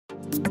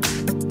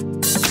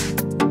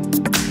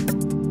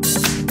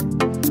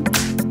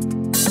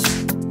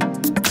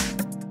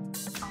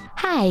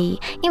Hi,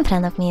 in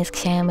front of me is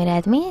Xiaomi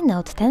Redmi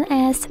Note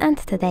 10s, and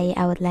today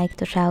I would like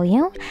to show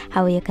you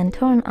how you can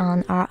turn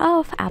on or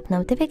off app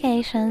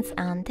notifications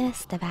on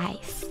this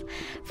device.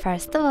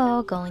 First of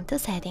all, go into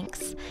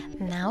settings.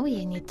 Now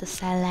you need to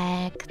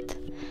select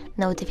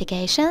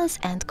notifications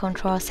and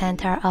control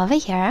center over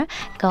here.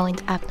 Go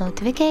into app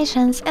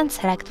notifications and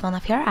select one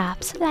of your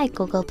apps like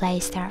Google Play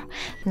Store.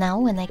 Now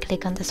when I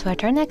click on the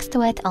sweater next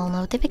to it, all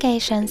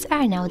notifications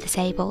are now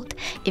disabled.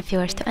 If you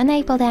wish to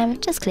enable them,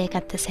 just click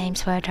at the same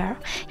sweater.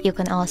 You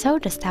can also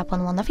just tap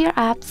on one of your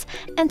apps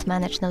and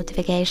manage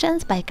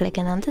notifications by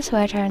clicking on the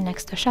sweater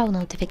next to show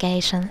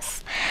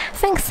notifications.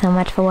 Thanks so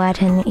much for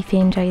watching. If you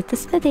enjoyed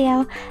this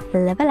video,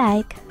 leave a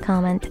like,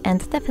 comment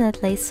and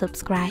definitely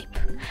subscribe.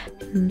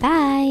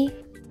 Bye!